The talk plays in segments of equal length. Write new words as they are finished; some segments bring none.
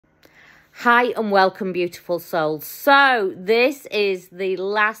Hi and welcome, beautiful souls. So this is the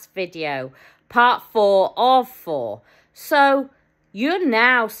last video, part 4 of 4. So you're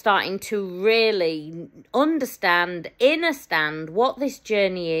now starting to really understand, understand what this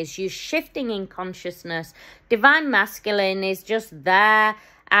journey is. You're shifting in consciousness. Divine Masculine is just there,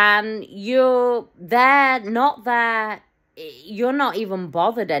 and you're there, not there. You're not even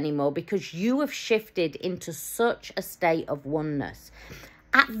bothered anymore because you have shifted into such a state of oneness.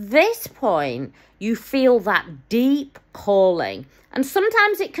 At this point, you feel that deep calling, and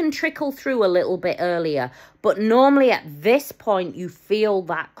sometimes it can trickle through a little bit earlier, but normally at this point, you feel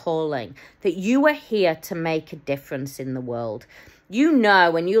that calling, that you are here to make a difference in the world. You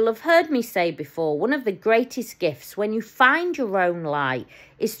know, and you'll have heard me say before, one of the greatest gifts when you find your own light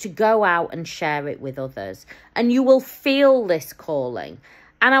is to go out and share it with others, and you will feel this calling.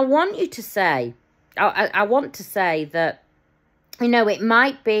 And I want you to say, I want to say that, you know, it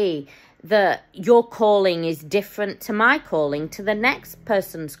might be that your calling is different to my calling, to the next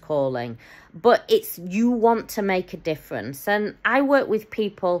person's calling, but it's you want to make a difference. And I work with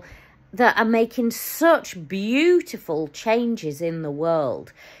people that are making such beautiful changes in the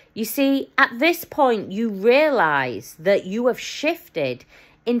world. You see, at this point, you realize that you have shifted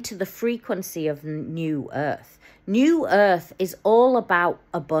into the frequency of New Earth. New Earth is all about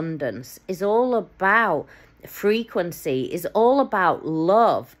abundance, is all about frequency, is all about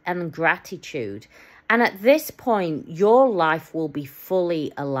love and gratitude. And at this point, your life will be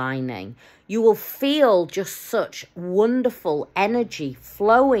fully aligning. You will feel just such wonderful energy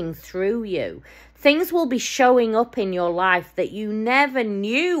flowing through you. Things will be showing up in your life that you never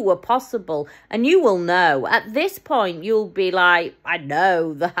knew were possible. And you will know. At this point, you'll be like, I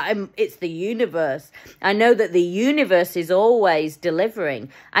know that it's the universe. I know that the universe is always delivering.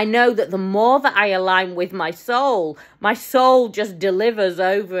 I know that the more that I align with my soul just delivers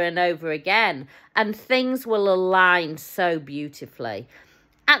over and over again. And things will align so beautifully.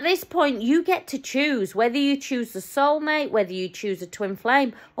 At this point, you get to choose whether you choose the soulmate, whether you choose a twin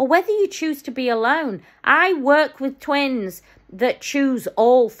flame, or whether you choose to be alone. I work with twins that choose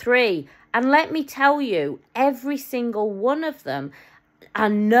all three. And let me tell you, every single one of them are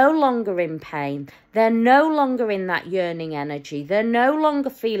no longer in pain. They're no longer in that yearning energy. They're no longer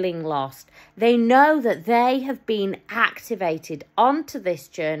feeling lost. They know that they have been activated onto this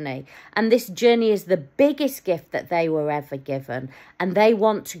journey, and this journey is the biggest gift that they were ever given, and they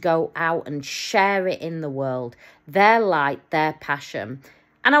want to go out and share it in the world, their light, their passion.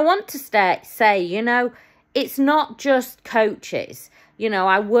 And I want to say, you know, it's not just coaches. You know,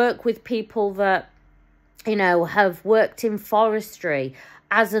 I work with people that, you know, have worked in forestry,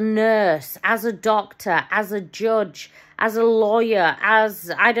 as a nurse, as a doctor, as a judge, as a lawyer, as,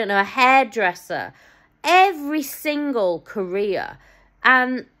 I don't know, a hairdresser, every single career.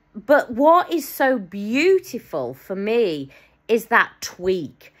 But what is so beautiful for me is that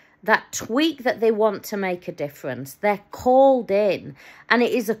tweak that they want to make a difference. They're called in, and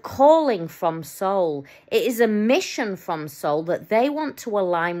it is a calling from soul. It is a mission from soul that they want to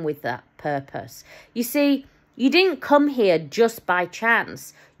align with that purpose. You see, you didn't come here just by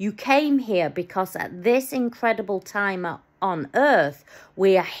chance. You came here because at this incredible time on earth,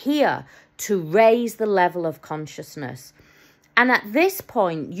 we are here to raise the level of consciousness. And at this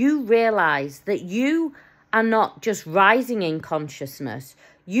point, you realize that you are not just rising in consciousness.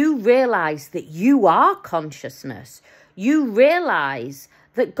 You realize that you are consciousness. You realize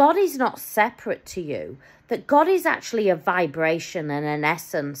that God is not separate to you, that God is actually a vibration and an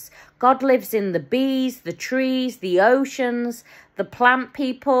essence. God lives in the bees, the trees, the oceans, the plant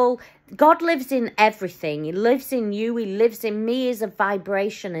people. God lives in everything. He lives in you. He lives in me as a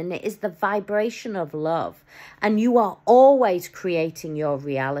vibration, and it is the vibration of love. And you are always creating your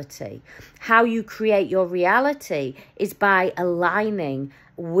reality. How you create your reality is by aligning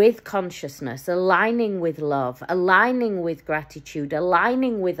with consciousness, aligning with love, aligning with gratitude,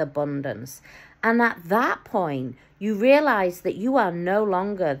 aligning with abundance. And at that point, you realize that you are no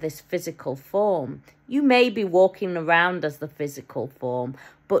longer this physical form. You may be walking around as the physical form,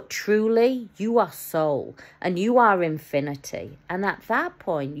 but truly you are soul and you are infinity. And at that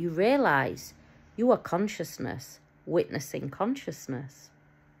point, you realize you are consciousness, witnessing consciousness.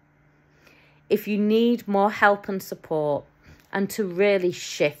 If you need more help and support and to really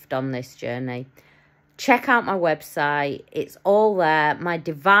shift on this journey, check out my website. It's all there. My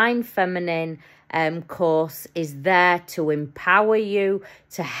Divine Feminine course is there to empower you,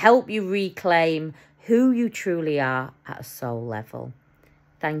 to help you reclaim who you truly are at a soul level.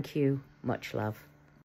 Thank you. Much love.